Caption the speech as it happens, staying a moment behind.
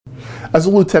As a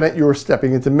lieutenant, you are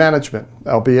stepping into management,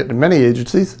 albeit in many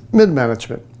agencies,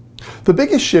 mid-management. The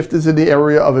biggest shift is in the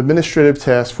area of administrative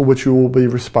tasks for which you will be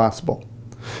responsible.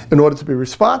 In order to be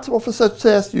responsible for such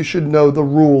tasks, you should know the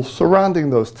rules surrounding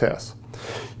those tasks.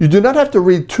 You do not have to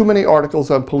read too many articles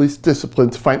on police discipline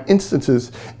to find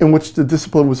instances in which the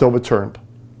discipline was overturned.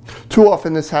 Too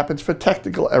often this happens for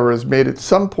technical errors made at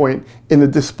some point in the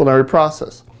disciplinary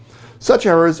process. Such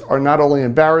errors are not only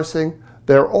embarrassing,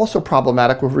 they are also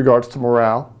problematic with regards to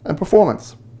morale and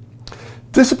performance.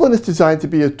 Discipline is designed to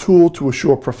be a tool to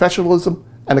assure professionalism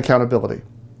and accountability.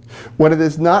 When it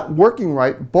is not working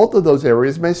right, both of those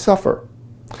areas may suffer.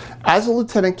 As a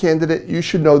lieutenant candidate, you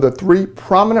should know the 3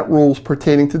 prominent rules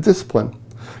pertaining to discipline,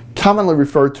 commonly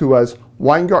referred to as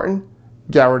Weingarten,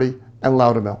 Garrity, and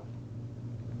Loudermill.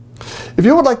 If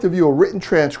you would like to view a written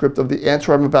transcript of the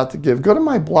answer I'm about to give, go to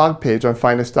my blog page on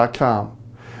finest.com.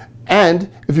 And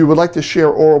if you would like to share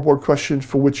oral board questions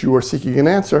for which you are seeking an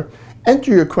answer,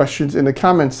 enter your questions in the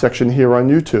comments section here on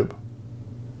YouTube.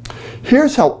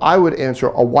 Here's how I would answer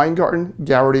a Weingarten,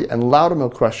 Garrity, and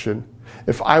Loudermill question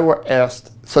if I were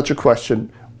asked such a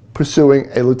question pursuing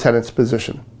a lieutenant's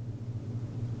position.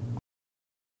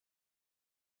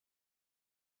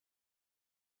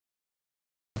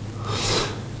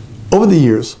 Over the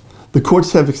years, the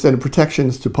courts have extended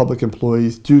protections to public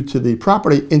employees due to the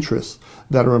property interests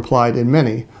that are implied in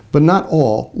many, but not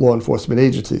all, law enforcement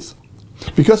agencies.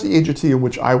 Because the agency in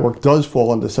which I work does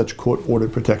fall under such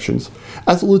court-ordered protections,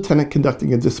 as a lieutenant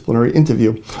conducting a disciplinary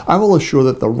interview, I will assure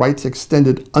that the rights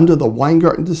extended under the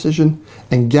Weingarten decision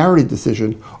and Garrity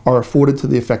decision are afforded to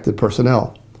the affected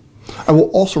personnel. I will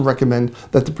also recommend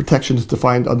that the protections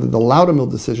defined under the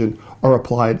Loudermill decision are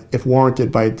applied if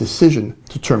warranted by a decision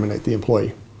to terminate the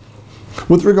employee.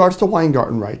 With regards to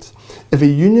Weingarten rights, if a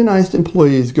unionized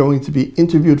employee is going to be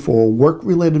interviewed for a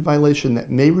work-related violation that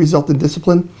may result in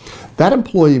discipline, that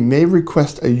employee may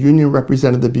request a union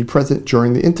representative be present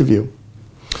during the interview.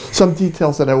 Some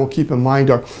details that I will keep in mind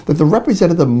are that the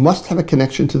representative must have a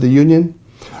connection to the union,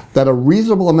 that a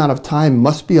reasonable amount of time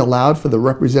must be allowed for the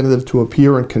representative to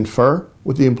appear and confer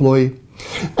with the employee,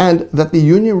 and that the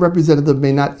union representative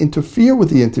may not interfere with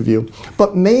the interview,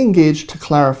 but may engage to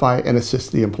clarify and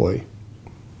assist the employee.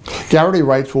 Garrity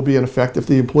rights will be in effect if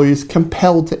the employee is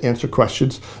compelled to answer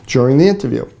questions during the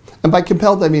interview. And by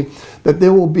compelled, I mean that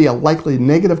there will be a likely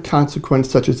negative consequence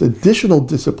such as additional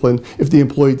discipline if the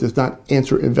employee does not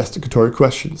answer investigatory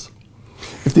questions.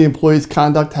 If the employee's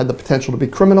conduct had the potential to be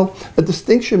criminal, a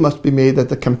distinction must be made that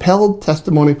the compelled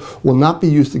testimony will not be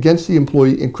used against the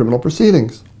employee in criminal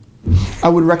proceedings. I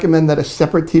would recommend that a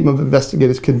separate team of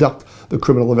investigators conduct the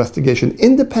criminal investigation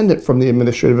independent from the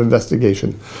administrative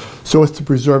investigation so as to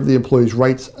preserve the employee's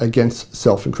rights against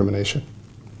self-incrimination.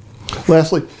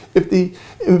 Lastly, if the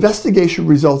investigation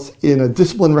results in a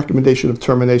discipline recommendation of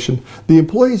termination, the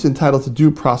employee is entitled to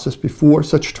due process before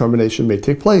such termination may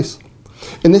take place.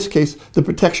 In this case, the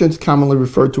protections commonly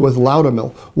referred to as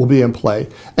Loudermill will be in play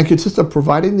and consist of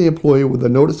providing the employee with a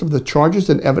notice of the charges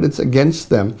and evidence against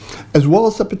them, as well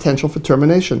as the potential for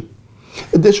termination.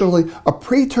 Additionally, a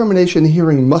pre-termination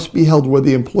hearing must be held where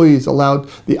the employee is allowed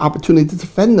the opportunity to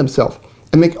defend themselves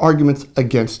and make arguments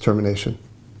against termination.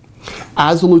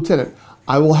 As a lieutenant,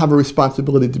 I will have a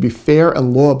responsibility to be fair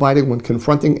and law-abiding when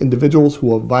confronting individuals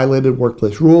who have violated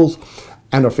workplace rules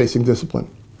and are facing discipline.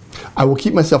 I will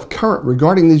keep myself current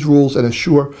regarding these rules and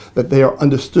assure that they are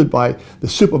understood by the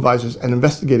supervisors and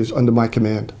investigators under my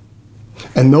command.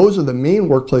 And those are the main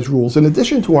workplace rules, in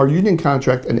addition to our union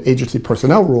contract and agency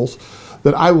personnel rules,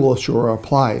 that I will assure are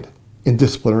applied in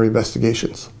disciplinary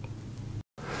investigations.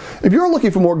 If you're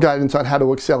looking for more guidance on how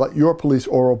to excel at your police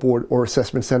oral board or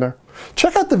assessment center,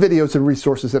 check out the videos and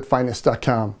resources at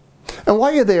finest.com. And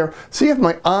while you're there, see if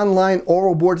my online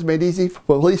Oral Boards Made Easy for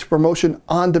Police Promotion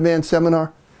on-demand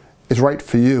seminar is right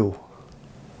for you.